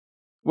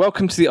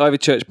Welcome to the Ivy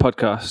Church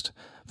podcast.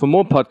 For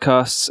more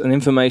podcasts and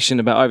information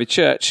about Ivy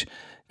Church,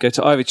 go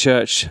to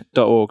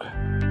ivychurch.org.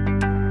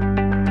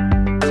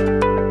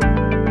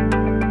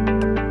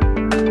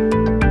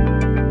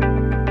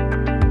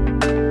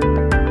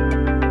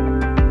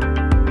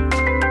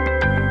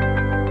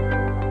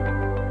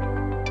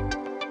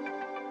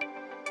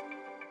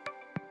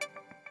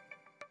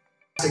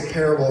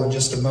 Parable in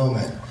just a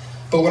moment.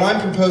 But what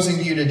I'm proposing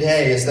to you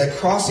today is that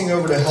crossing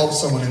over to help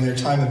someone in their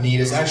time of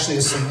need is actually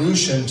a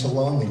solution to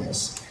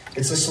loneliness.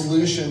 It's a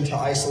solution to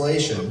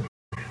isolation.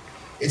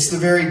 It's the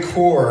very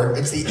core,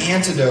 it's the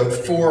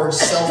antidote for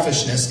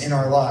selfishness in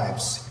our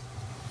lives.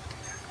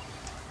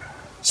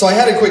 So I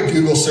had a quick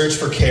Google search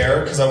for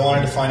care because I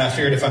wanted to find out,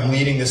 figured if I'm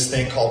leading this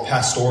thing called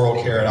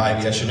pastoral care at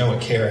Ivy, I should know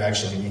what care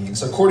actually means.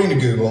 So according to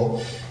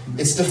Google,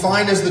 it's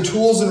defined as the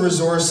tools and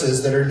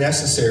resources that are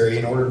necessary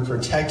in order to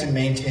protect and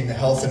maintain the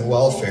health and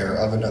welfare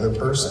of another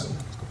person.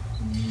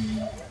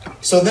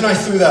 So then I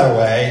threw that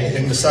away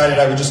and decided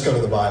I would just go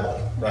to the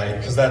Bible, right?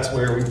 Because that's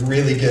where we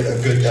really get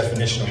a good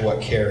definition of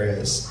what care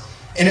is.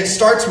 And it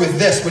starts with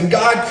this. When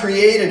God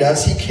created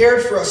us, He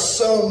cared for us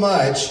so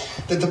much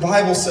that the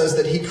Bible says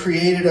that He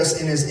created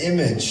us in His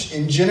image.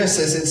 In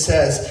Genesis, it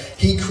says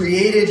He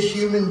created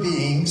human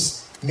beings,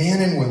 man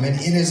and women,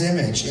 in His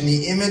image. In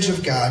the image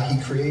of God,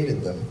 He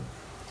created them.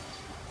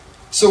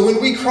 So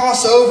when we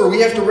cross over,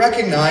 we have to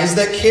recognize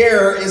that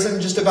care isn't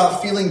just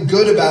about feeling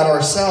good about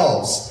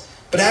ourselves,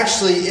 but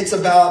actually it's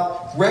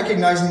about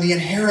recognizing the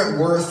inherent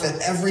worth that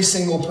every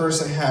single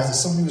person has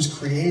as someone who's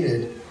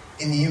created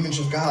in the image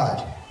of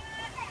God.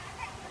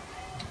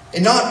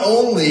 And not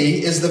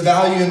only is the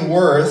value and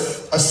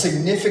worth a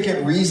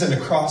significant reason to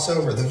cross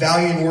over, the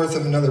value and worth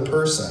of another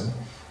person,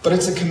 but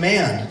it's a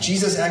command.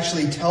 Jesus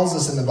actually tells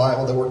us in the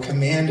Bible that we're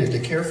commanded to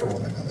care for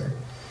one another.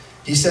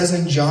 He says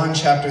in John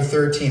chapter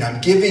 13,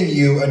 I'm giving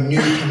you a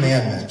new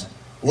commandment.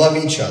 Love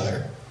each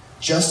other.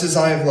 Just as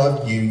I have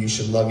loved you, you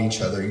should love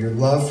each other. Your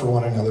love for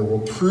one another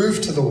will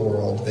prove to the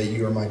world that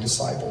you are my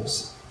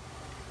disciples.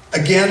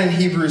 Again in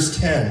Hebrews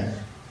 10,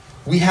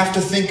 we have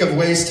to think of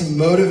ways to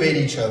motivate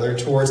each other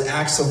towards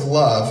acts of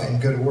love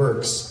and good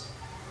works.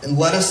 And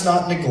let us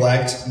not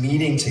neglect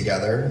meeting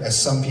together,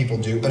 as some people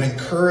do, but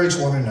encourage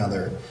one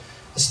another,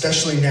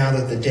 especially now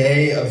that the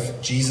day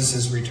of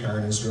Jesus'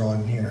 return is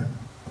drawing near.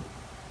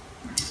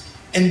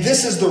 And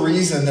this is the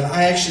reason that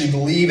I actually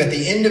believe at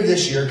the end of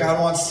this year, God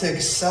wants to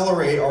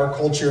accelerate our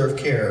culture of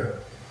care.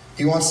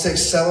 He wants to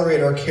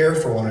accelerate our care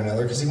for one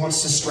another because He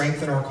wants to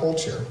strengthen our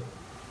culture.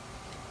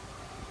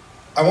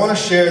 I want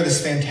to share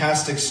this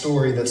fantastic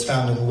story that's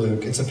found in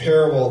Luke. It's a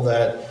parable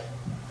that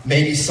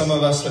maybe some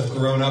of us have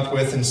grown up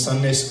with in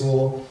Sunday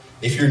school.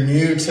 If you're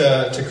new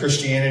to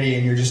Christianity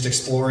and you're just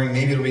exploring,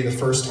 maybe it'll be the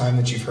first time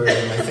that you've heard it.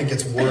 And I think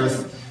it's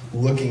worth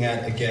looking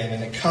at again.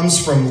 And it comes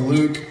from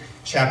Luke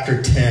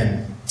chapter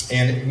 10.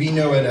 And we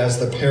know it as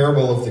the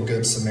parable of the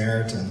Good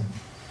Samaritan.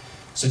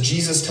 So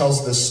Jesus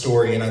tells this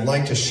story, and I'd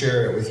like to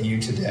share it with you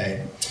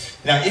today.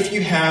 Now, if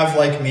you have,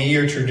 like me,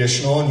 you're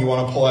traditional and you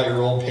want to pull out your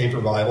old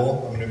paper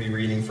Bible, I'm going to be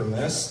reading from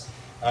this.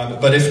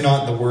 But if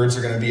not, the words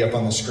are going to be up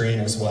on the screen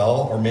as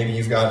well. Or maybe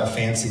you've got a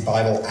fancy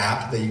Bible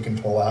app that you can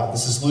pull out.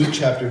 This is Luke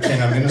chapter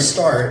 10. I'm going to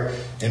start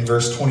in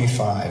verse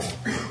 25.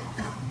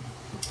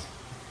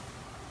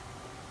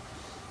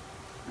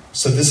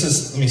 So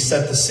let me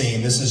set the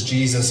scene. This is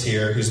Jesus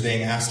here who's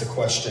being asked a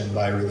question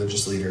by a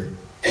religious leader.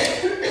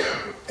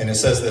 And it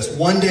says this: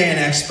 one day an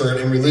expert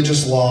in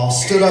religious law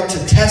stood up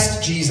to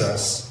test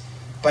Jesus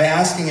by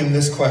asking him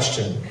this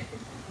question.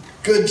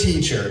 Good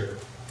teacher,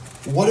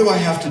 what do I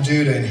have to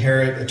do to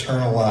inherit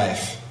eternal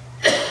life?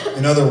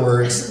 In other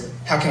words,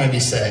 how can I be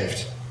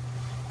saved?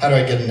 How do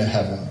I get into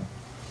heaven?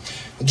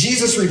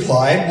 Jesus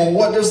replied, well,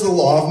 what does the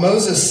law of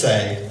Moses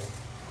say?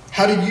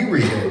 How do you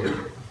read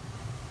it?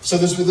 So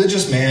this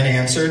religious man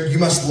answered, you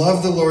must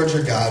love the Lord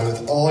your God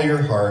with all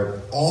your heart,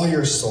 all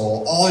your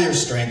soul, all your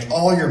strength,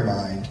 all your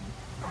mind,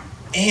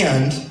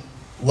 and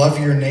love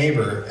your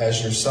neighbor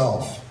as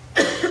yourself.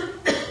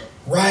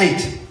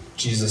 Right,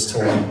 Jesus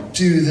told him,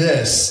 do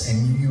this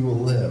and you will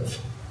live.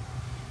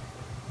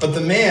 But the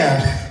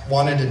man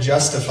wanted to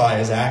justify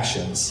his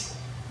actions.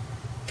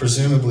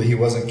 Presumably he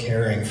wasn't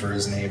caring for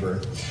his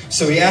neighbor.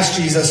 So he asked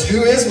Jesus,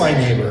 who is my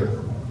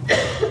neighbor?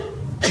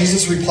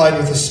 Jesus replied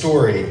with a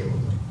story.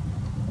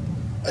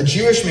 A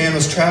Jewish man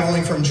was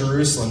traveling from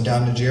Jerusalem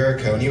down to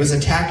Jericho, and he was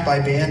attacked by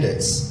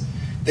bandits.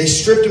 They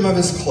stripped him of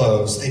his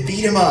clothes. They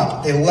beat him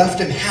up. They left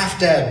him half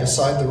dead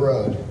beside the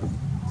road.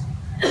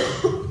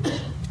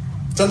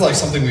 Sounds like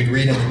something we'd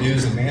read in the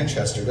news in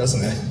Manchester,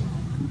 doesn't it?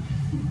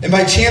 And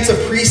by chance a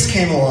priest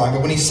came along, but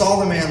when he saw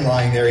the man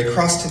lying there, he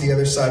crossed to the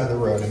other side of the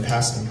road and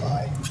passed him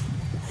by.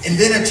 And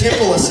then a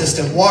temple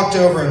assistant walked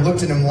over and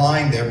looked at him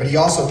lying there, but he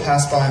also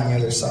passed by on the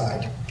other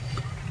side.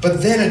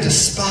 But then a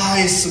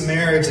despised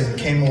Samaritan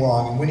came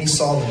along, and when he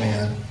saw the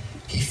man,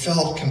 he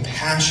felt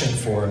compassion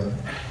for him.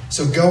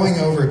 So going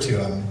over to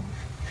him,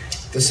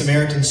 the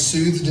Samaritan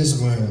soothed his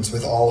wounds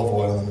with olive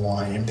oil and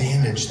wine and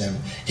bandaged them.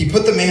 He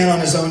put the man on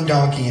his own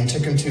donkey and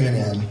took him to an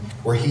inn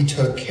where he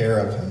took care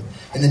of him.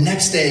 And the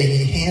next day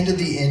he handed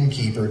the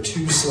innkeeper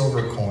 2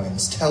 silver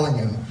coins, telling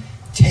him,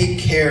 "Take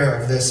care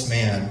of this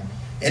man,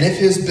 and if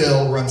his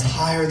bill runs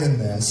higher than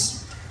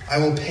this, I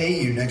will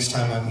pay you next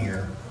time I'm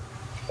here."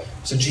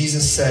 So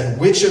Jesus said,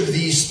 "Which of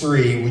these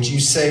 3 would you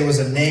say was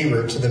a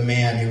neighbor to the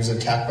man who was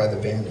attacked by the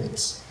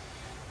bandits?"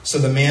 So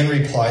the man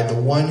replied, "The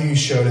one who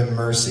showed him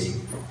mercy."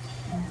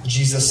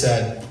 Jesus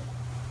said,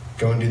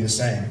 "Go and do the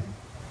same."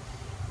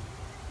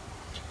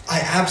 I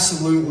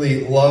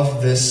absolutely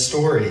love this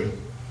story.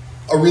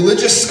 A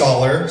religious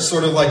scholar,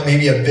 sort of like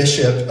maybe a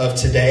bishop of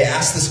today,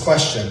 asked this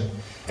question.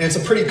 And it's a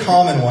pretty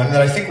common one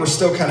that I think we're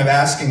still kind of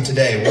asking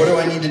today. What do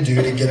I need to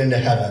do to get into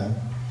heaven?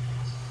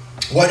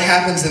 What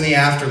happens in the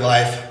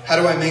afterlife? How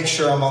do I make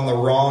sure I'm on the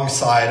wrong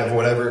side of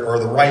whatever, or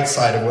the right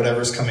side of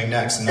whatever's coming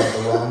next and not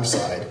the wrong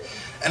side?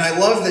 And I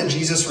love that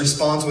Jesus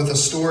responds with a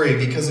story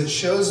because it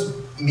shows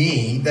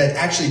me that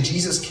actually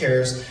Jesus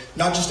cares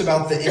not just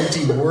about the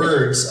empty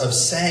words of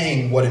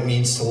saying what it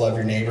means to love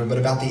your neighbor, but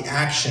about the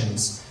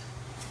actions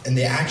and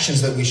the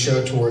actions that we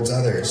show towards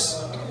others.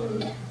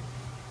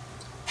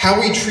 How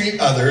we treat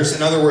others,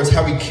 in other words,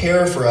 how we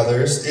care for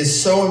others,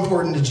 is so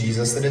important to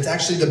Jesus that it's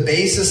actually the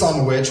basis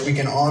on which we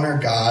can honor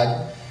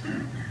God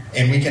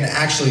and we can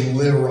actually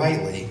live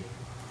rightly.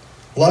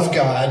 Love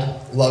God,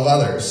 love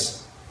others.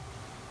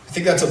 I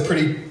think that's a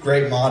pretty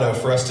great motto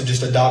for us to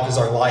just adopt as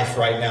our life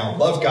right now.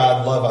 Love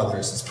God, love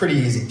others. It's pretty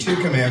easy. 2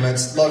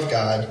 commandments, love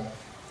God,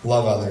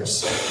 love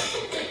others.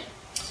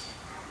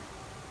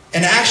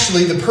 And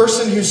actually, the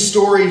person whose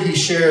story he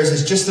shares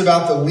is just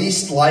about the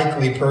least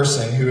likely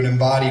person who would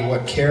embody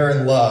what care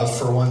and love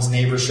for one's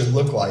neighbor should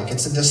look like.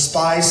 It's a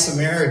despised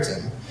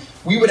Samaritan.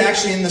 We would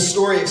actually in the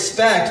story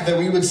expect that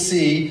we would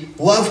see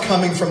love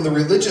coming from the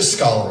religious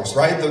scholars,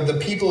 right? The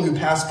people who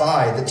pass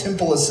by, the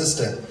temple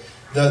assistant,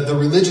 the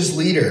religious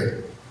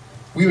leader.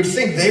 We would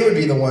think they would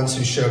be the ones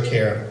who show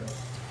care.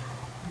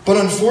 But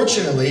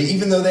unfortunately,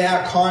 even though they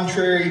act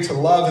contrary to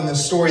love in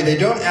this story, they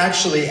don't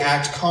actually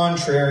act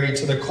contrary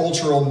to the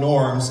cultural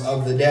norms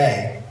of the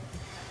day.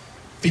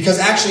 Because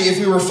actually, if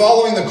we were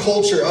following the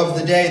culture of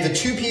the day, the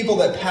 2 people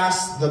that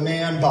passed the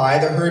man by,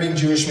 the hurting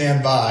Jewish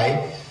man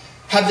by,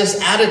 have this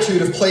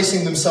attitude of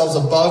placing themselves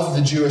above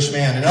the Jewish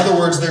man. In other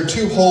words, they're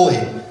too holy,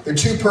 they're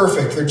too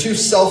perfect, they're too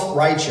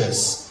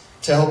self-righteous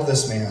to help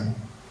this man.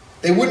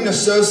 They wouldn't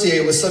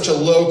associate with such a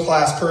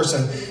low-class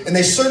person, and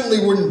they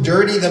certainly wouldn't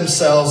dirty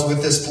themselves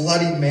with this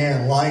bloodied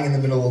man lying in the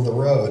middle of the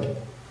road.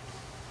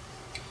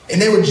 And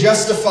they would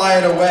justify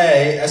it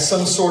away as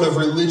some sort of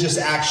religious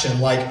action,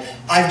 like,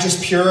 "I've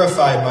just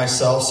purified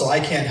myself, so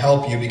I can't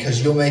help you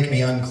because you'll make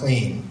me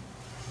unclean."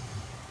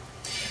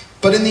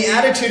 But in the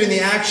attitude and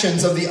the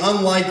actions of the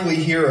unlikely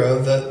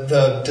hero,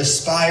 the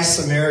despised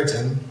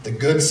Samaritan, the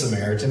good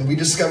Samaritan, we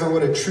discover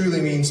what it truly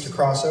means to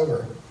cross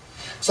over.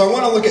 So I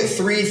want to look at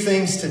 3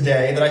 things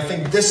today that I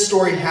think this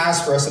story has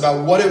for us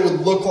about what it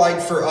would look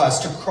like for us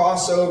to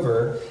cross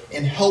over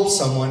and help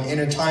someone in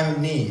a time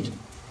of need.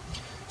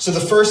 So the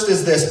first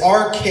is this: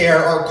 our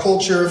care, our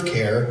culture of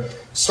care,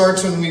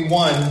 starts when we,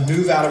 1,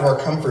 move out of our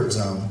comfort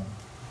zone.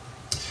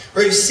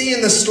 Right, you see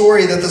in the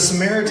story that the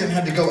Samaritan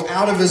had to go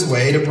out of his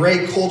way to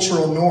break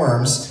cultural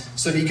norms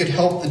so that he could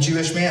help the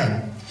Jewish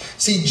man.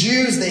 See,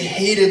 Jews, they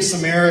hated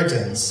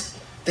Samaritans.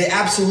 They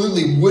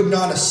absolutely would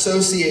not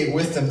associate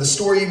with them. The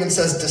story even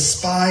says,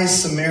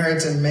 despised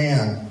Samaritan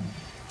man.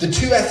 The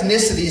 2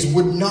 ethnicities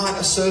would not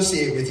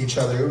associate with each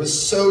other. It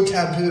was so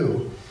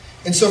taboo.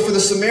 And so for the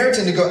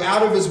Samaritan to go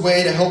out of his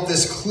way to help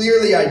this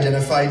clearly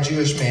identified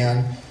Jewish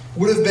man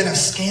would have been a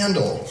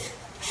scandal.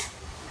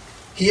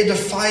 He had to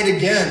fight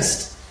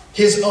against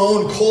his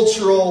own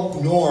cultural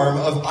norm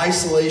of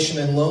isolation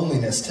and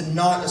loneliness to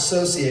not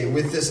associate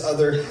with this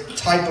other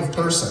type of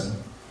person.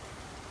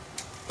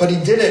 But he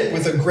did it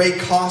with a great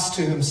cost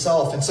to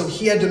himself. And so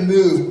he had to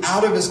move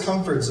out of his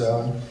comfort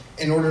zone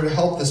in order to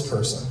help this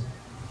person.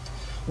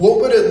 What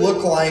would it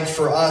look like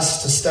for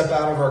us to step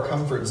out of our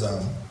comfort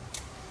zone?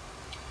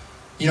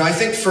 You know, I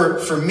think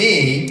for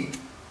me,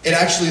 it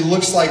actually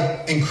looks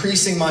like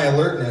increasing my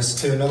alertness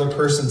to another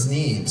person's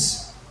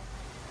needs.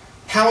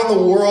 How in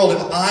the world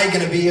am I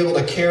going to be able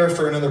to care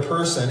for another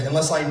person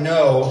unless I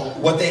know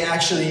what they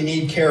actually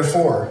need care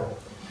for?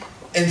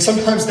 And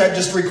sometimes that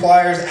just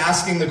requires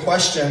asking the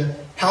question,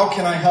 how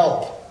can I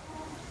help?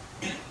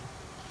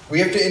 We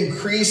have to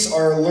increase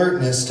our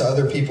alertness to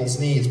other people's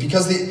needs.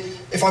 Because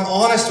if I'm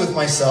honest with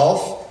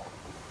myself,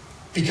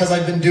 because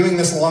I've been doing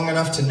this long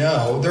enough to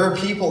know, there are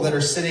people that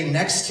are sitting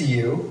next to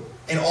you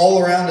and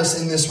all around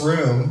us in this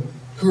room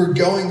who are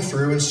going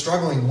through and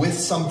struggling with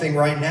something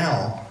right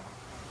now.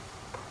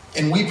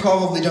 And we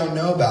probably don't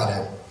know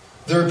about it.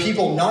 There are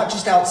people not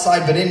just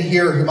outside but in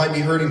here who might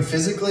be hurting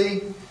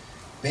physically,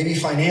 maybe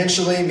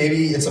financially,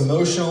 maybe it's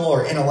emotional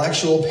or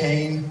intellectual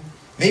pain.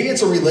 Maybe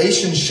it's a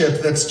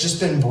relationship that's just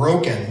been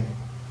broken.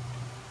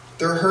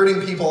 There are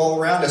hurting people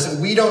all around us,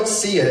 and we don't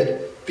see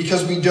it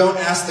because we don't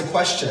ask the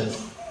question,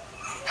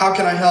 how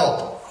can I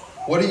help?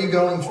 What are you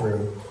going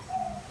through?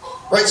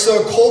 Right,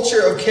 so a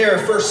culture of care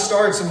first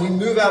starts when we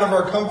move out of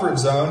our comfort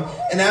zone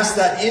and ask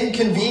that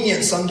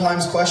inconvenient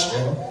sometimes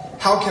question,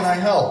 how can I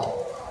help?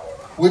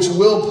 which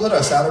will put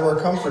us out of our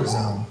comfort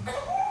zone.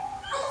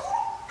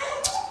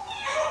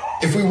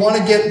 If we want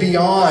to get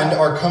beyond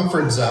our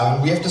comfort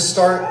zone, we have to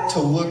start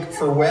to look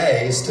for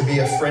ways to be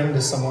a friend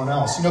to someone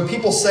else. You know,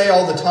 people say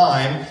all the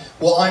time,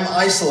 well, I'm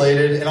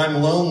isolated and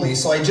I'm lonely,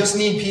 so I just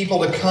need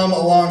people to come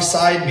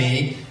alongside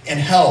me and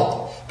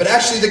help. But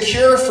actually, the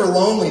cure for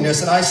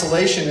loneliness and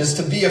isolation is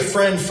to be a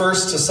friend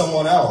first to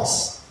someone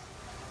else.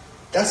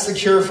 That's the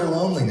cure for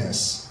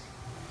loneliness.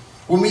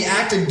 When we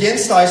act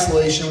against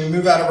isolation, we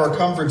move out of our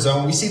comfort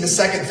zone, we see the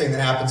second thing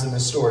that happens in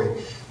this story.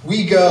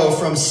 We go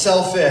from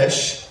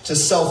selfish to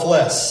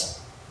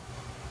selfless.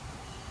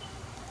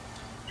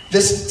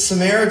 This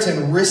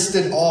Samaritan risked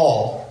it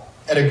all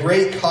at a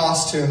great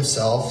cost to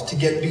himself to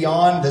get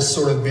beyond this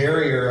sort of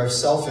barrier of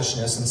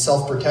selfishness and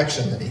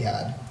self-protection that he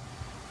had.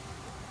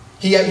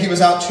 He was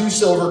out 2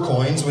 silver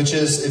coins, which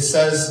is, it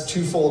says,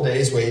 2 full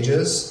days'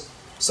 wages,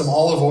 some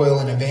olive oil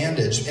and a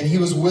bandage, and he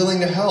was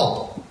willing to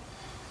help.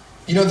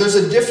 You know, there's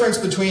a difference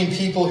between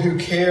people who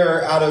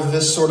care out of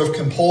this sort of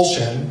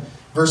compulsion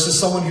versus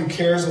someone who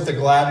cares with a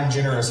glad and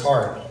generous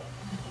heart.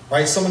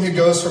 Right? Someone who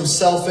goes from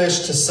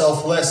selfish to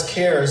selfless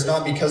cares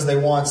not because they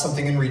want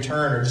something in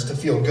return or just to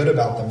feel good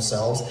about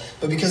themselves,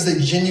 but because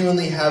they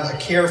genuinely have a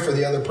care for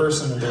the other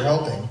person that they're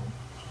helping.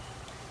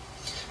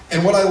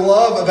 And what I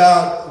love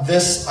about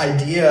this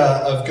idea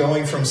of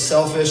going from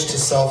selfish to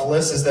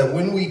selfless is that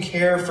when we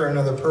care for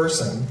another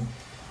person,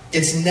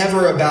 it's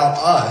never about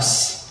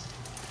us,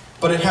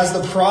 but it has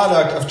the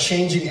product of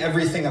changing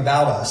everything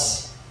about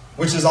us,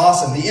 which is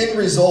awesome. The end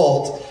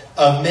result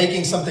of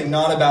making something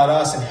not about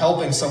us and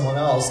helping someone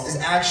else is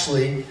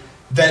actually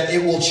that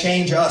it will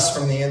change us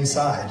from the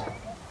inside.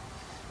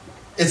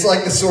 It's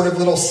like this sort of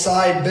little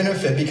side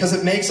benefit because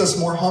it makes us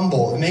more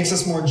humble. It makes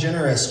us more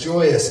generous,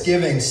 joyous,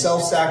 giving,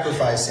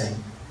 self-sacrificing,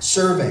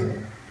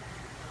 serving.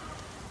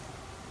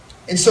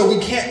 And so we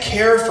can't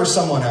care for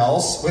someone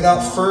else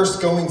without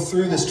first going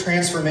through this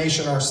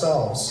transformation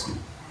ourselves.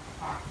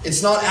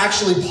 It's not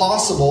actually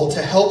possible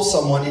to help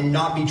someone and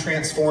not be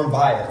transformed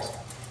by it.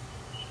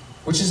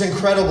 Which is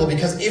incredible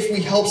because if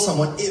we help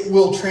someone, it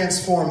will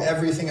transform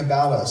everything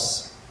about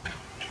us.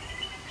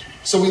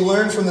 So we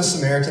learn from the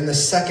Samaritan, the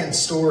second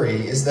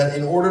story is that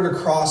in order to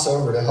cross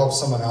over to help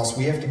someone else,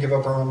 we have to give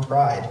up our own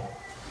pride.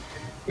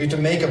 We have to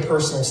make a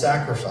personal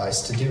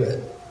sacrifice to do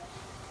it.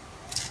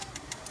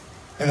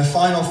 And the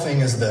final thing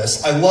is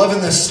this. I love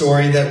in this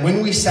story that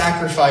when we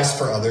sacrifice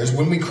for others,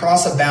 when we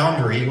cross a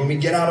boundary, when we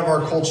get out of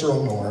our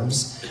cultural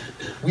norms,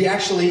 we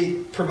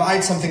actually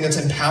provide something that's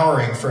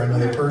empowering for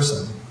another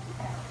person.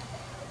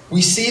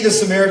 We see the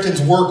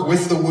Samaritan's work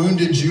with the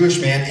wounded Jewish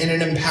man in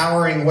an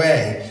empowering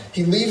way.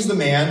 He leaves the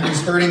man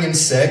who's hurting and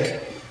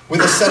sick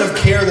with a set of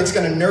care that's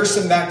going to nurse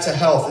him back to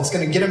health. It's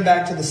going to get him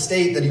back to the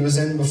state that he was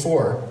in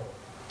before.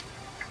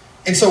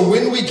 And so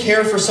when we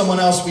care for someone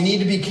else, we need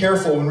to be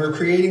careful when we're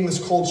creating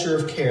this culture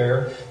of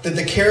care that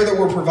the care that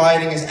we're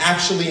providing is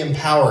actually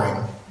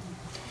empowering.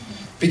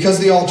 Because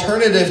the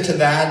alternative to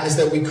that is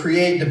that we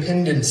create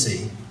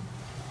dependency.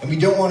 And we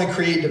don't want to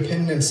create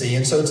dependency.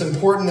 And so it's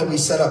important that we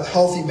set up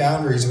healthy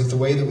boundaries with the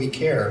way that we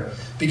care.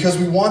 Because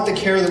we want the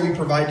care that we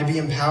provide to be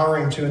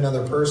empowering to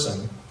another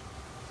person.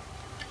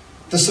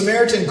 The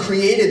Samaritan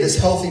created this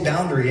healthy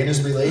boundary in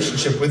his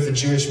relationship with the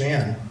Jewish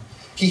man.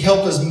 He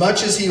helped as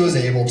much as he was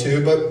able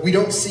to, but we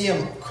don't see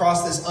him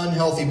cross this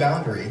unhealthy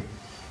boundary.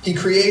 He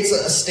creates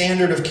a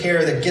standard of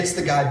care that gets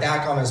the guy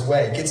back on his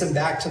way, gets him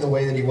back to the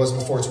way that he was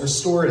before. It's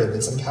restorative,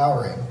 it's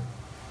empowering.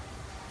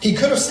 He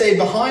could have stayed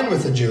behind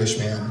with the Jewish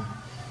man.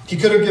 He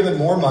could have given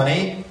more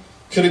money,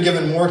 could have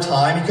given more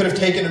time. He could have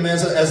taken him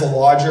as a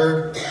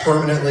lodger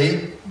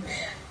permanently.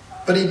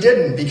 But he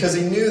didn't because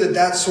he knew that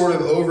that sort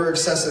of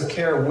over-excessive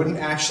care wouldn't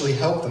actually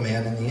help the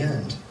man in the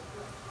end.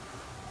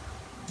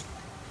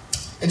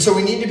 And so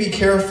we need to be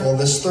careful.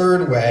 This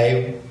third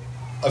way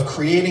of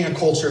creating a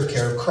culture of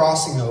care, of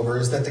crossing over,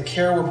 is that the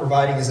care we're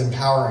providing is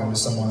empowering to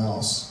someone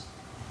else.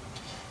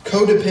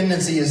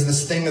 Codependency is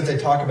this thing that they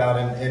talk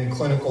about in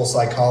clinical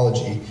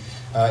psychology.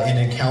 And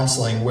in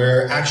counseling,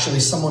 where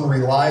actually someone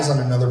relies on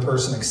another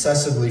person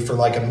excessively for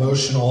like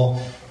emotional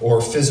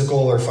or physical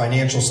or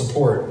financial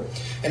support.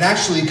 And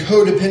actually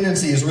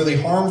codependency is really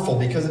harmful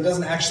because it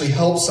doesn't actually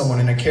help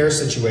someone in a care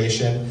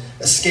situation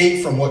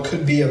escape from what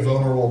could be a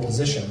vulnerable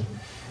position.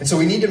 And so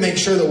we need to make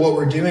sure that what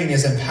we're doing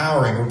is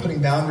empowering. We're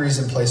putting boundaries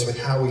in place with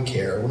how we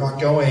care. We're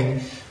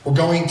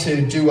going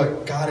to do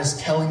what God is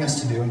telling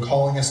us to do and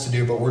calling us to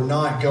do, but we're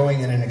not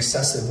going in an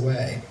excessive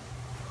way.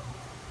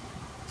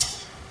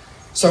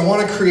 So I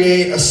want to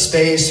create a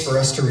space for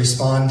us to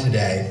respond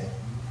today.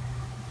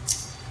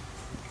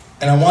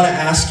 And I want to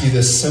ask you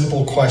this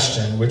simple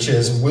question, which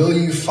is, will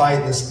you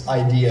fight this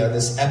idea,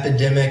 this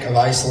epidemic of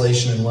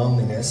isolation and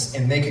loneliness,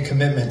 and make a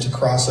commitment to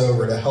cross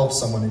over to help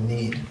someone in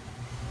need?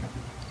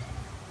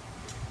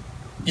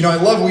 You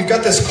know, we've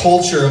got this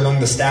culture among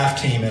the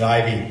staff team at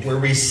Ivy where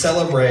we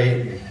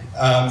celebrate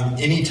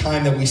any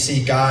time that we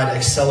see God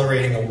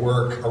accelerating a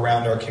work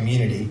around our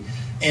community.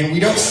 And we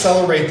don't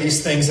celebrate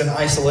these things in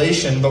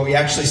isolation, but we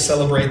actually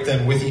celebrate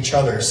them with each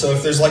other. So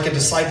if there's like a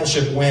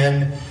discipleship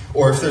win,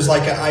 or if there's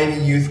like an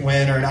Ivy Youth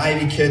win or an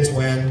Ivy Kids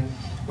win,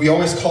 we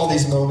always call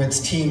these moments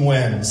team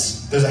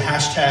wins. There's a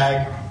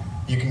hashtag.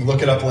 You can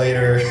look it up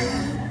later.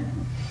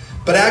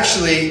 But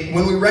actually,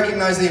 when we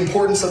recognize the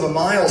importance of a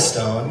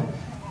milestone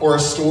or a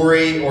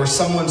story or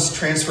someone's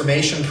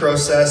transformation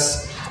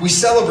process, we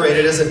celebrate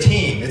it as a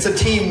team. It's a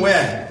team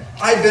win.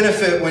 I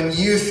benefit when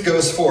youth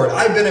goes forward.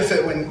 I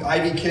benefit when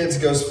Ivy Kids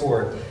goes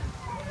forward.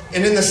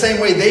 And in the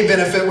same way, they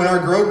benefit when our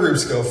grow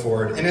groups go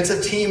forward. And it's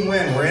a team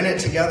win. We're in it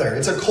together.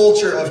 It's a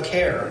culture of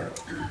care.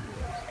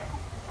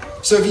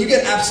 So if you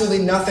get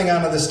absolutely nothing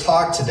out of this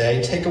talk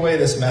today, take away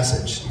this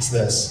message. It's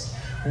this.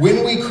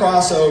 When we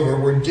cross over,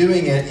 we're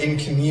doing it in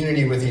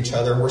community with each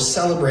other. We're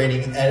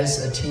celebrating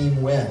as a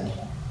team win.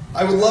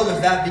 I would love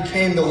if that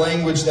became the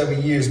language that we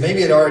use.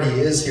 Maybe it already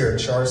is here at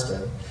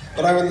Sharston.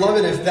 But I would love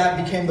it if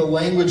that became the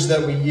language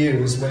that we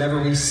use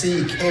whenever we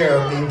see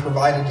care being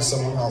provided to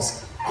someone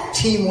else.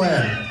 Team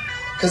win.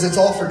 Because it's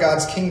all for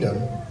God's kingdom.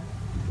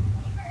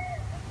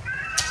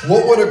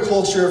 What would a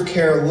culture of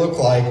care look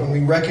like when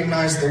we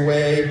recognize the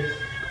way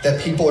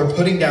that people are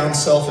putting down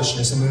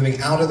selfishness and moving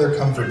out of their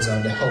comfort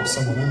zone to help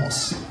someone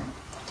else?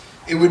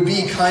 It would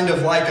be kind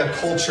of like a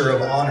culture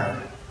of honor,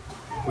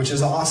 which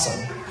is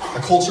awesome. A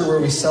culture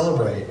where we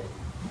celebrate.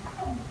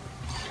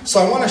 So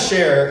I want to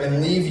share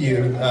and leave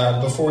you,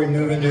 before we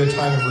move into a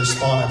time of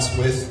response,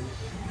 with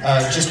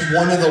just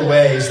one of the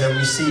ways that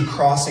we see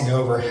crossing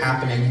over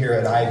happening here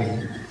at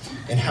Ivy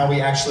and how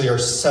we actually are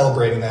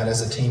celebrating that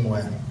as a team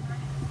win.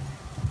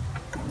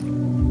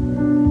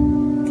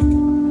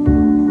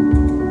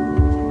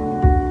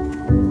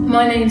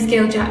 My name's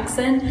Gail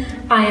Jackson.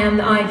 I am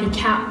the Ivy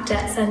CAP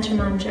Debt Centre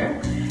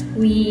Manager.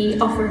 We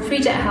offer free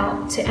debt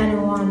help to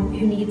anyone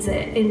who needs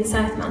it in the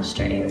South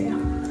Manchester area.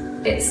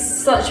 It's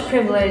such a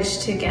privilege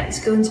to get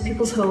to go into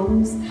people's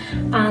homes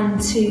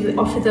and to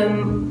offer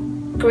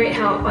them great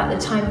help at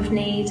the time of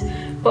need.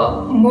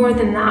 But more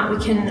than that, we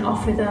can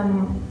offer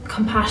them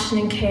compassion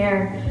and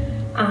care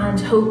and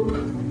hope.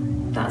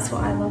 That's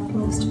what I love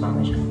most about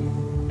my job.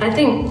 I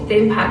think the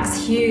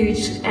impact's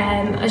huge.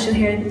 As you'll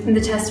hear in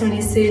the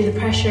testimony soon, the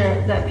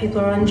pressure that people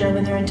are under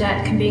when they're in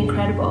debt can be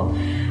incredible.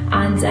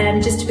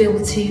 And just to be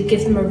able to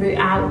give them a route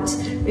out.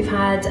 We've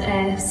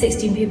had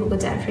 16 people go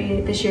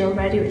debt-free this year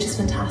already, which is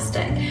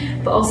fantastic.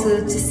 But also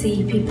to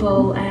see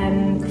people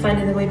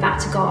finding their way back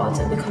to God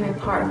and becoming a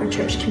part of our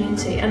church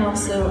community, and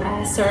also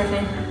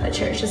serving at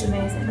church is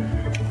amazing.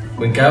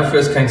 When Gail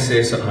first came to see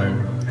us at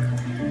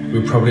home, we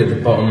were probably at the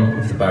bottom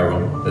of the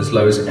barrel, as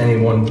low as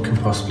anyone can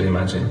possibly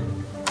imagine.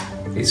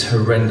 It's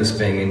horrendous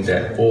being in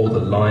debt, all the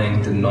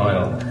lying,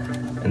 denial,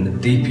 and the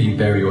deeper you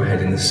bury your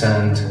head in the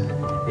sand,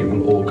 it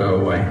will all go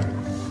away.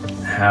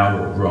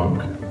 How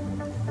wrong.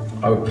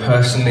 I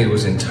personally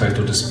was in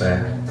total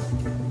despair.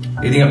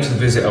 Leading up to the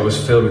visit, I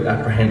was filled with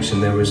apprehension.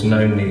 There was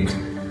no need.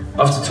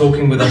 After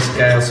talking with us,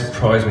 Gail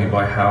surprised me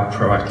by how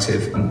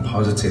proactive and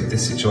positive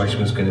this situation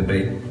was going to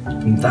be.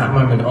 From that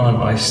moment on,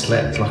 I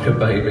slept like a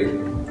baby.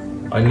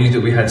 I knew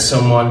that we had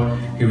someone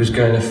who was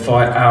going to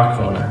fight our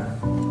corner.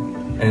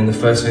 And in the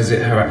first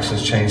visit, her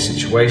actions changed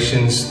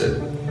situations that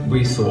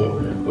we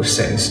thought were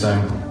set in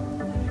stone.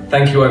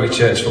 Thank you, Ivy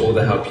Church, for all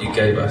the help you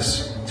gave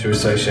us through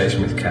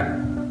association with CAP.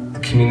 The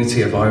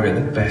community of Ivy are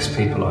the best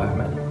people I have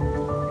met.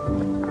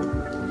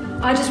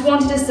 I just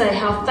wanted to say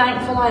how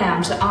thankful I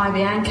am to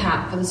Ivy and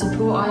CAP for the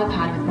support I have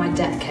had with my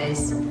debt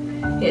case.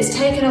 It has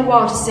taken a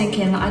while to sink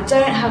in that I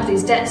don't have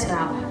these debts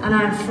now and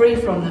I am free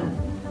from them.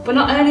 But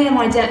not only am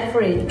I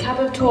debt-free, CAP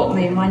have taught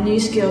me my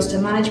new skills to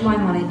manage my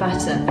money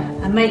better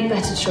and make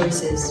better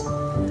choices.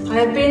 I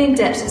have been in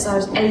debt since I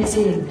was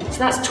 18, so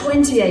that's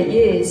 28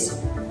 years.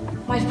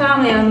 My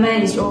family are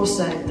amazed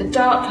also. The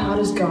dark cloud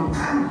has gone.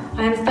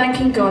 I am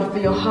thanking God for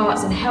your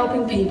hearts in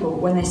helping people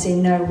when they see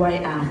no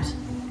way out.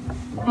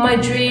 My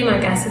dream, I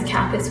guess, with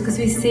CAP is because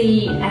we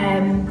see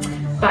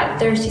about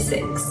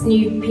 36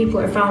 new people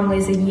or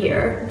families a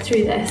year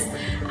through this,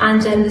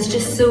 and there's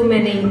just so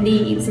many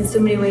needs and so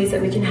many ways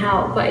that we can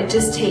help, but it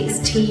just takes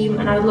team,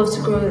 and I would love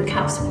to grow the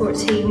CAP support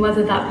team,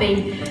 whether that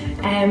be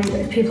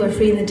if people are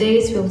free in the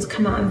day to be able to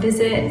come out and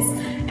visit,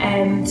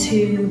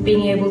 to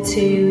being able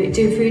to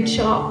do a food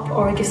shop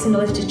or give some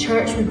lift to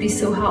church would be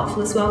so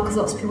helpful as well, because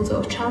lots of people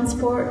don't have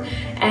transport.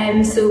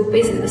 So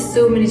basically there's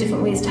so many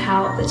different ways to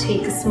help that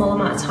take a small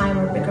amount of time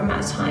or a bigger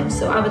amount of time.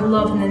 So I would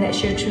love in the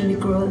next year to really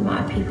grow the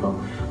amount of people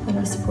on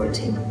our support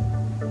team.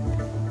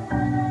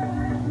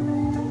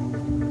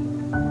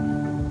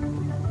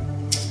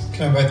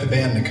 Can I invite the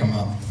band to come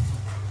up?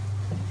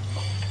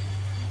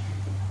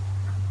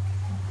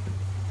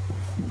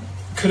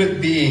 Could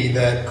it be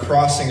that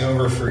crossing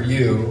over for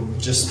you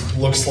just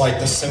looks like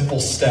the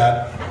simple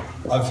step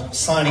of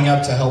signing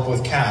up to help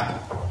with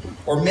CAP?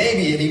 Or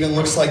maybe it even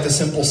looks like the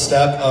simple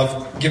step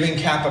of giving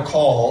CAP a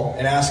call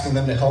and asking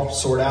them to help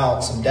sort out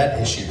some debt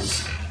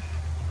issues.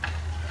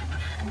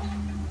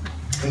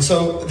 And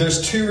so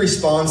there's two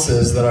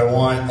responses that I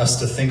want us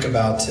to think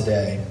about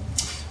today.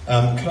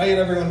 Could I get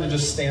everyone to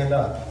just stand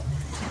up?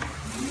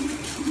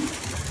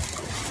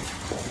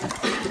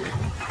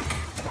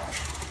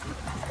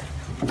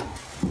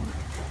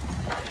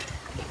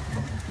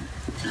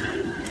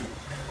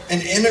 An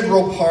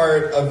integral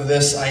part of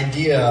this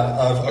idea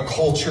of a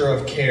culture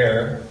of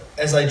care,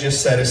 as I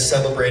just said, is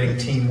celebrating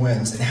team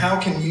wins. And how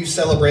can you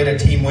celebrate a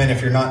team win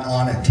if you're not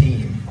on a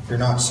team, if you're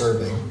not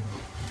serving?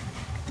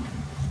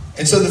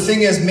 And so the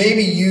thing is,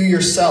 maybe you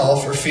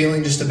yourself are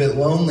feeling just a bit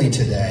lonely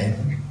today.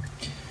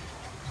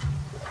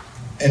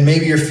 And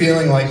maybe you're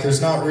feeling like there's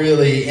not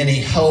really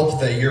any help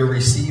that you're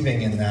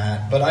receiving in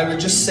that. But I would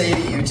just say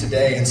to you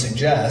today and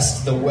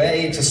suggest the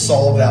way to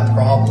solve that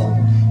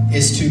problem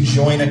is to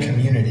join a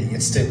community.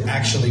 It's to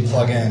actually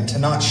plug in, to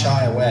not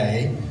shy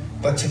away,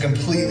 but to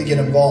completely get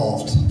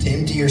involved, to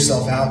empty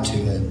yourself out to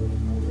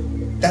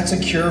it. That's a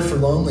cure for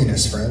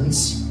loneliness,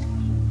 friends.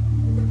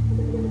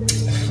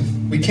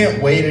 We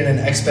can't wait in an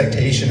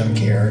expectation of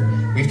care.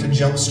 We have to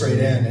jump straight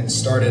in and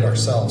start it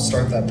ourselves,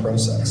 start that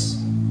process.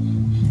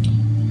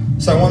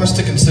 So I want us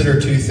to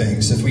consider two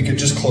things, if we could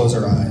just close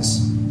our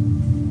eyes.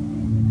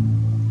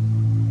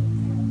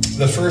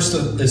 The first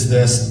is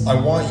this: I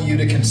want you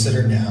to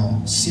consider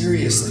now,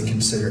 seriously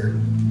consider,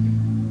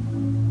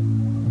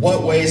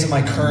 what ways am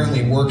I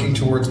currently working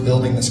towards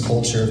building this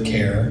culture of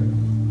care?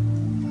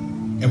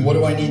 And what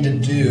do I need to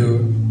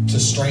do to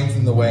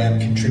strengthen the way I'm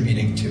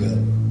contributing to it?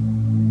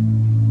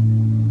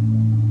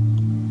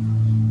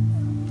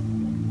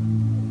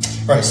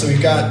 All right, so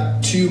we've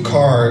got two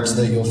cards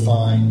that you'll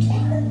find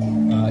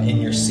in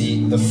your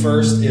seat. The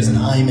first is an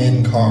I'm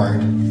in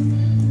card.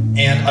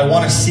 And I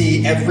want to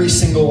see every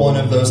single one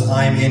of those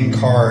I'm in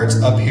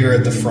cards up here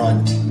at the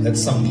front at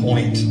some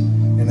point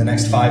in the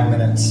next 5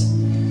 minutes.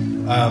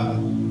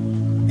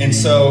 And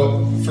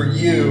so for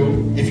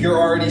you, if you're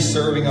already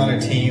serving on a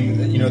team,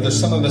 there's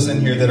some of us in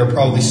here that are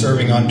probably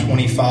serving on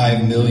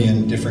 25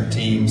 million different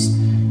teams.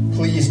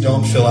 Please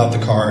don't fill out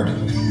the card.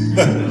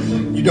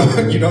 You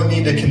don't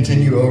need to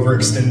continue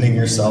overextending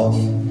yourself.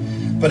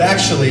 But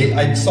actually,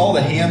 I saw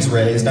the hands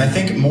raised, and I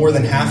think more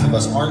than half of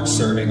us aren't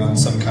serving on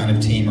some kind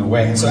of team or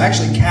way. And so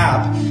actually,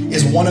 CAP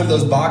is one of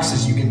those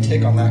boxes you can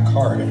tick on that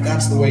card if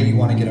that's the way you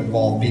want to get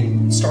involved,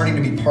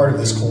 starting to be part of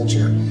this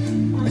culture.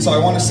 And so I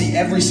want to see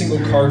every single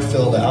card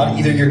filled out.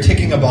 Either you're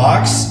ticking a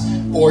box,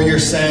 or you're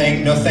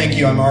saying, no thank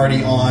you, I'm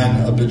already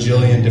on a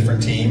bajillion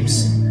different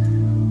teams.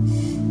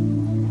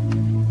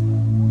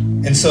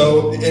 And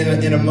so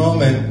in a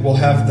moment, we'll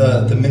have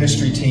the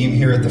ministry team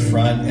here at the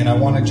front, and I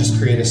want to just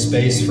create a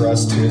space for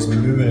us to, as we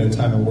move into a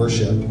time of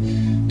worship,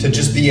 to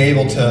just be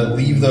able to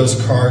leave those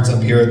cards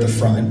up here at the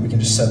front. We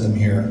can just set them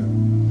here.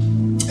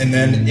 And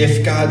then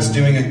if God's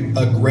doing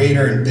a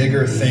greater and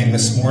bigger thing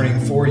this morning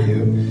for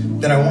you,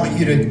 then I want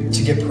you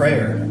to get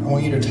prayer. I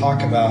want you to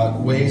talk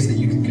about ways that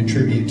you can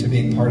contribute to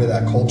being part of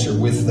that culture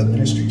with the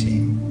ministry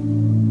team.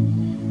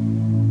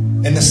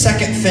 And the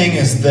second thing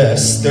is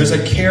this: there's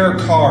a care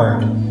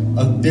card,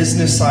 a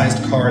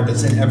business-sized card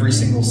that's in every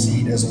single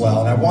seat as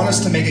well. And I want us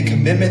to make a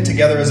commitment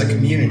together as a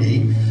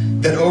community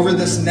that over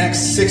this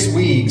next 6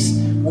 weeks,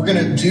 we're going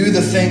to do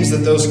the things that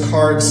those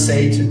cards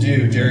say to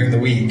do during the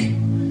week.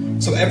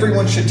 So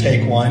everyone should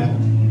take one.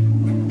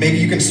 Maybe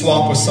you can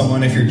swap with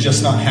someone if you're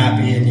just not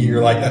happy and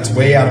you're like, that's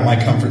way out of my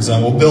comfort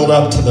zone. We'll build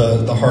up to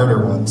the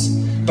harder ones.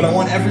 But I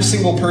want every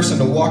single person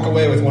to walk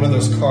away with one of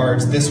those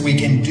cards this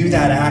week and do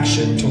that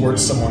action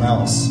towards someone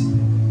else.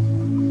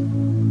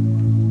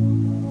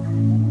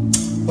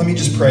 Let me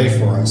just pray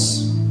for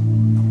us.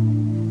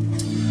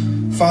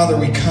 Father,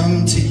 we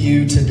come to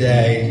you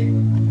today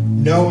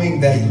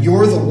knowing that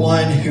you're the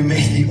one who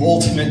made the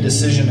ultimate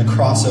decision to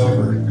cross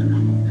over.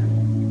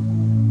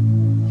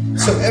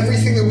 So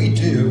everything that we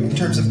do in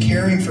terms of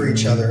caring for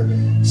each other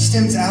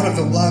stems out of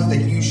the love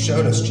that you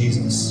showed us,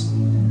 Jesus.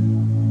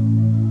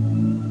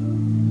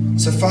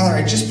 So Father,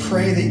 I just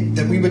pray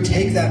that we would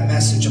take that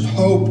message of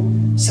hope,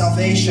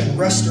 salvation,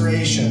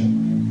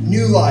 restoration,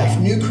 new life,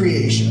 new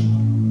creation,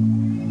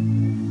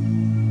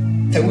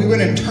 that we would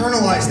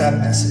internalize that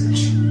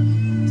message,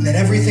 and that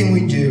everything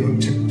we do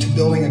to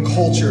building a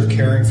culture of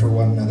caring for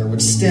one another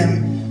would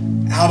stem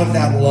out of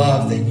that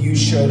love that you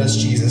showed us,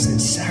 Jesus, in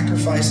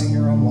sacrificing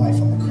your own life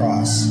on the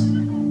cross.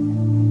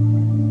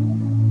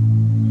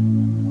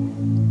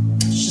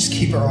 Let's just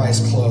keep our eyes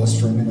closed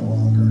for a minute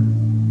longer.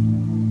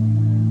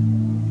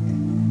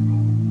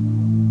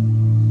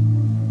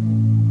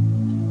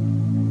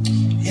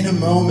 In a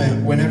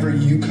moment, whenever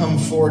you come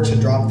forward to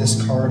drop this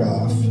card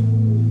off,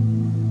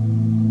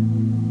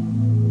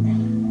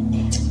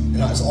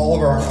 as all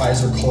of our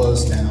eyes are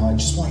closed now, I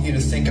just want you to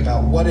think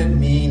about what it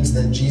means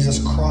that Jesus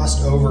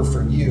crossed over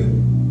for you.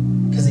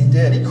 Because he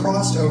did. He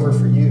crossed over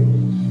for you.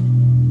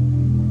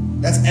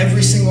 That's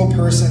every single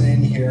person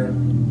in here.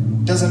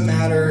 Doesn't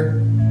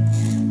matter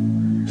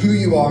who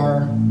you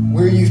are,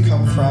 where you've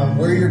come from,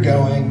 where you're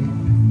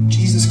going.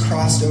 Jesus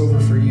crossed over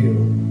for you.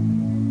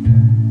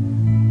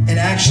 And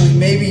actually,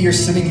 maybe you're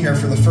sitting here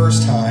for the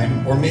first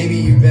time, or maybe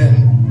you've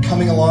been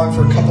coming along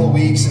for a couple of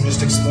weeks and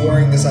just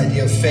exploring this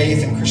idea of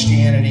faith and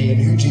Christianity and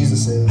who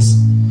Jesus is.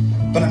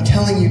 But I'm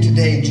telling you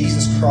today,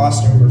 Jesus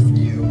crossed over for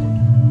you.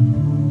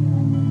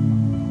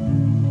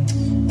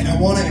 And I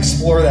want to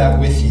explore that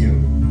with you.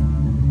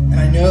 And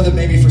I know that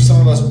maybe for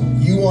some of us,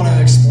 you want to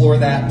explore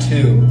that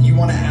too. You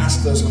want to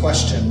ask those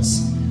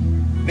questions.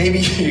 Maybe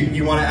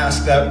you want to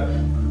ask that,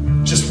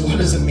 just what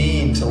does it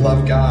mean to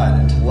love God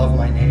and to love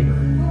my neighbor?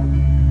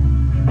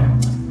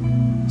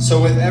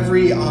 So with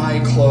every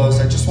eye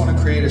closed, I just want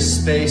to create a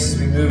space as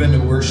we move into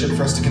worship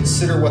for us to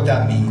consider what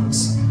that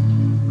means.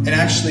 And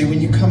actually,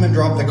 when you come and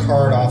drop the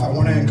card off, I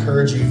want to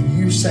encourage you, if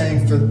you're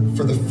saying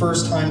for the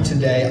first time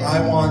today,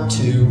 I want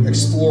to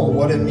explore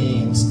what it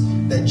means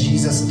that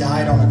Jesus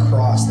died on a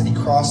cross, that he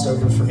crossed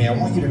over for me, I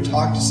want you to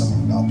talk to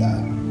someone about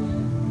that.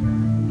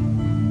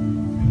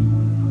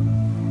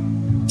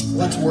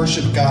 Let's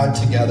worship God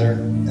together,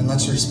 and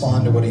let's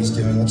respond to what he's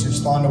doing. Let's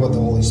respond to what the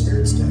Holy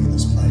Spirit's doing in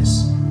this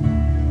place.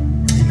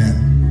 Amen.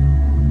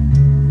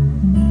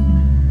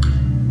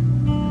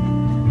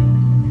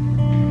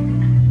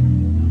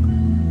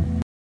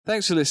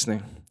 Thanks for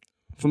listening.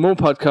 For more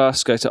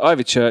podcasts, go to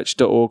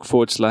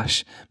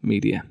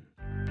ivychurch.org/media.